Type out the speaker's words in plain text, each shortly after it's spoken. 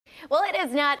Well, it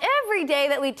is not every day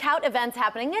that we tout events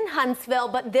happening in Huntsville,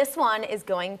 but this one is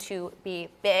going to be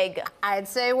big. I'd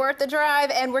say worth the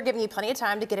drive, and we're giving you plenty of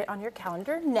time to get it on your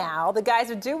calendar now. The guys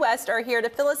of Due West are here to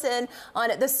fill us in on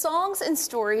the Songs and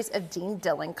Stories of Dean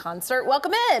Dillon concert.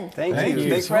 Welcome in. Thank you.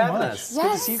 Thanks for having us. Yes.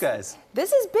 Good to see you guys.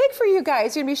 This is big for you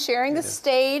guys. You're going to be sharing the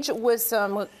stage with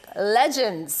some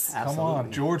legends. Absolutely. Come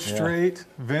on, George Strait,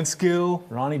 Vince Gill,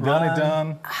 Ronnie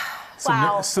Dunn.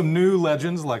 Wow. Some new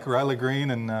legends like Riley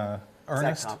Green and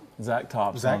Ernest. Zach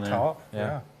Top. Wow,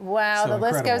 So the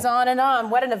list incredible. goes on and on.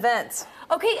 What an event.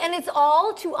 Okay, and it's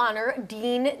all to honor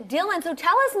Dean Dillon, so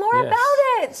tell us more Yes.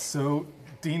 about it. So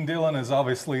Dean Dillon is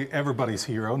obviously everybody's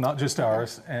hero, not just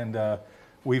ours, and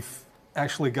we've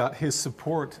actually got his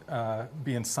support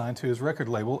being signed to his record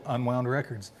label, Unwound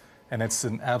Records, and it's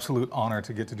an absolute honor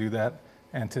to get to do that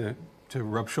and to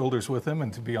rub shoulders with him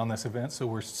and to be on this event, so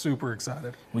we're super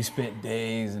excited. We spent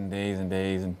days and days and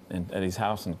days at his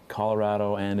house in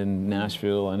Colorado and in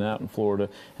Nashville and out in Florida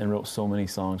and wrote so many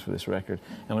songs for this record.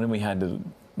 And then we had to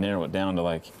narrow it down to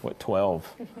like, what,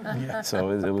 12? So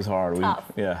it was hard. Tough.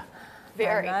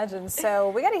 Very. I imagine.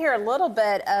 So we got to hear a little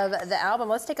bit of the album.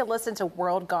 Let's take a listen to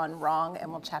World Gone Wrong, and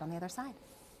we'll chat on the other side.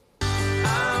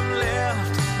 I'm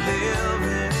left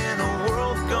living in a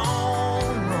world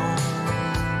gone wrong.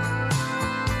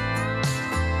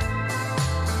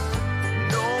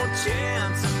 No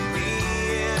chance of me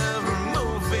ever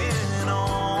moving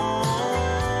on.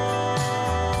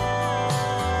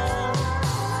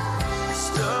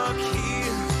 Stuck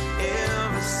here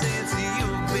ever since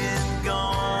you've been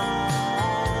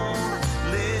gone.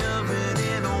 Living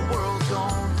in a world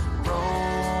gone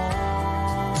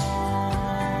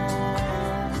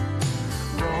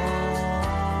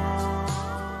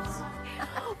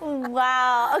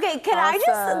Wow. Okay, can I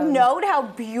just note how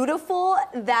beautiful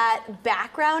that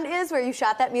background is where you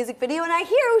shot that music video? And I hear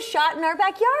it was shot in our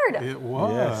backyard. It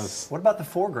was. Yes. What about the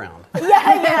foreground?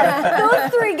 Yeah. Those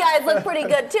three guys look pretty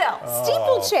good too.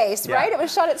 Steeplechase, yeah. right? It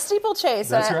was shot at Steeplechase.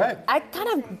 That's right. I kind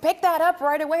of picked that up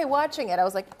right away watching it. I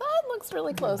was like, that looks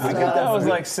really close. I think that was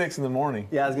like 6 in the morning.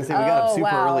 Yeah, I was going to say, we got up super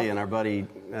wow. early, and our buddy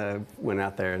went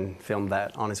out there and filmed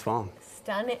that on his phone.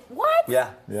 Stunning. What?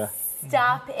 Yeah.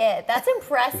 Stop it. That's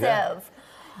impressive. Yeah.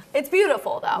 It's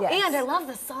beautiful though. Yes. And I love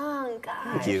the song,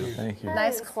 guys. Thank you. Thank you.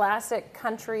 Nice classic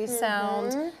country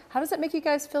sound. How does it make you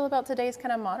guys feel about today's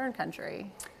kind of modern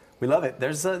country? We love it.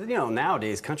 There's,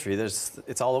 nowadays country,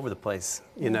 it's all over the place.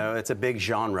 You know, it's a big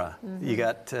genre. You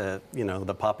got, the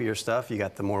poppier stuff, you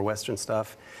got the more Western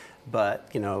stuff. But,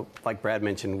 like Brad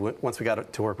mentioned, once we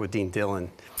got to work with Dean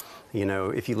Dillon,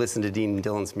 if you listen to Dean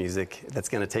Dillon's music, that's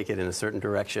going to take it in a certain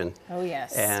direction. Oh,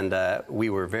 yes. And we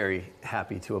were very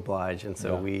happy to oblige. And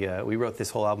so we wrote this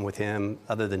whole album with him,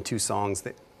 other than 2 songs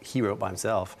that he wrote by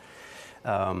himself.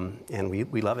 And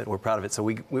we love it. We're proud of it. So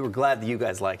we were glad that you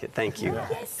guys like it. Thank you.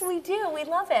 Yes, we do. We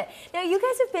love it. Now, you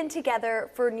guys have been together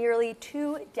for nearly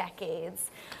 2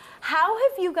 decades. How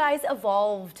have you guys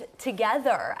evolved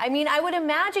together? I mean, I would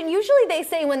imagine, usually they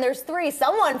say when there's 3,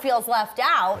 someone feels left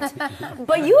out,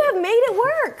 but you have made it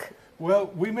work.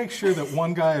 Well, we make sure that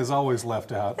one guy is always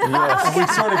left out. Yes. And we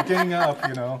sort of gang up,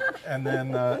 and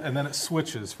then it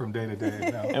switches from day to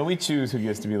day. And we choose who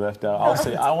gets to be left out. I'll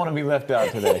say, I want to be left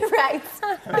out today. Right.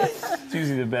 It's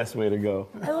usually the best way to go.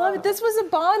 I love it. This was a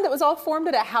bond that was all formed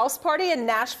at a house party, a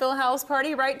Nashville house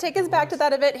party, right? Take us back to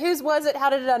that event. Whose was it? How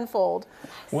did it unfold?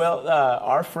 Well,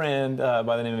 our friend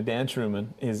by the name of Dan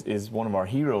Truman is one of our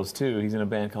heroes, too. He's in a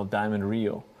band called Diamond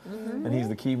Rio. And he's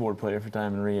the keyboard player for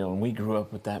Diamond Rio, and we grew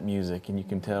up with that music, and you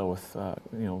can tell with,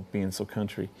 being so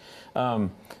country. But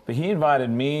he invited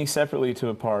me separately to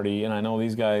a party, and I know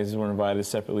these guys were invited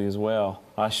separately as well.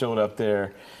 I showed up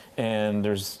there, and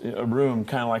there's a room,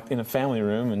 kind of like in a family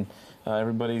room, and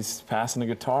everybody's passing a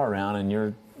guitar around, and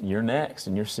you're next,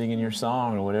 and you're singing your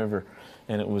song or whatever.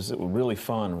 And it was really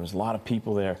fun. There was a lot of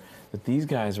people there. But these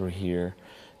guys were here,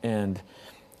 and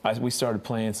we started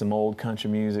playing some old country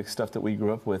music, stuff that we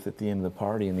grew up with at the end of the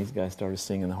party, and these guys started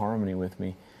singing the harmony with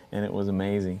me, and it was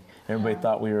amazing. Everybody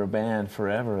thought we were a band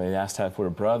forever. They asked if we were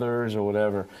brothers or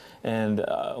whatever. And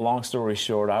long story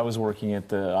short, I was working at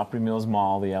the Opry Mills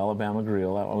Mall, the Alabama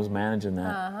Grill. I was managing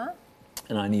that,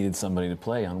 and I needed somebody to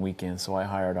play on weekends, so I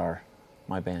hired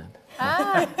my band.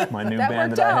 My new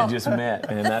band that I had just met,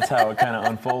 and that's how it kind of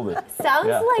unfolded.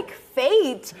 Sounds like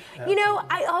fate.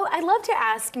 I love to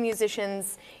ask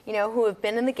musicians, who have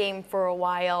been in the game for a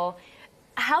while,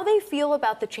 how they feel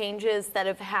about the changes that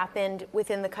have happened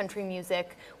within the country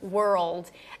music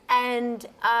world, and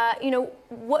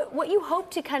what you hope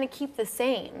to kind of keep the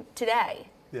same today.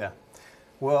 Yeah.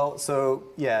 Well, so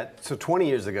 20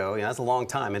 years ago, that's a long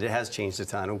time, and it has changed a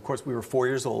ton. Of course, we were 4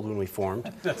 years old when we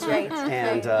formed. That's Right.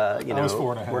 And I was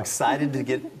 4.5. we're excited to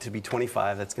get to be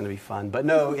 25. That's going to be fun. But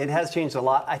no, it has changed a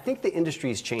lot. I think the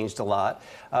industry's changed a lot.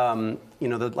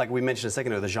 Like we mentioned a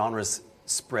second ago, the genres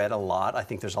spread a lot. I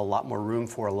think there's a lot more room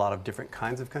for a lot of different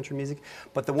kinds of country music.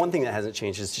 But the one thing that hasn't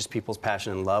changed is just people's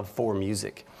passion and love for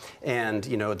music, and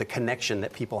the connection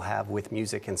that people have with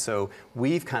music. And so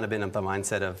we've kind of been of the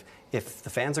mindset of, if the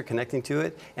fans are connecting to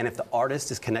it, and if the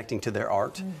artist is connecting to their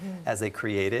art as they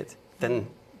create it, then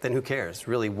who cares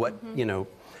really what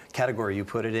category you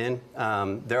put it in.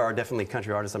 There are definitely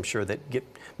country artists, I'm sure, that get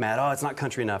mad, oh, it's not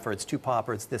country enough, or it's too pop,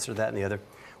 or it's this or that and the other.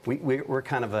 We're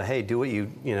kind of a, hey, do what you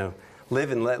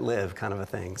live and let live kind of a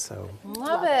thing. So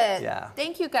Love it. Yeah.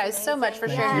 Thank you guys so much for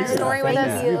Yes. sharing your Thank story with you.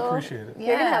 us. We appreciate it.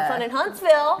 You're gonna have fun in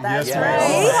Huntsville. That's Yes, right.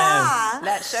 we will. Yeehaw.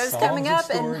 That show's Songs coming and up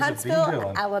in Stories of Dean Huntsville,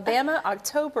 Dillon. Alabama,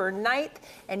 October 9th.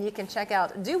 And you can check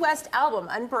out Due West album,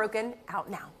 Unbroken, out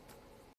now.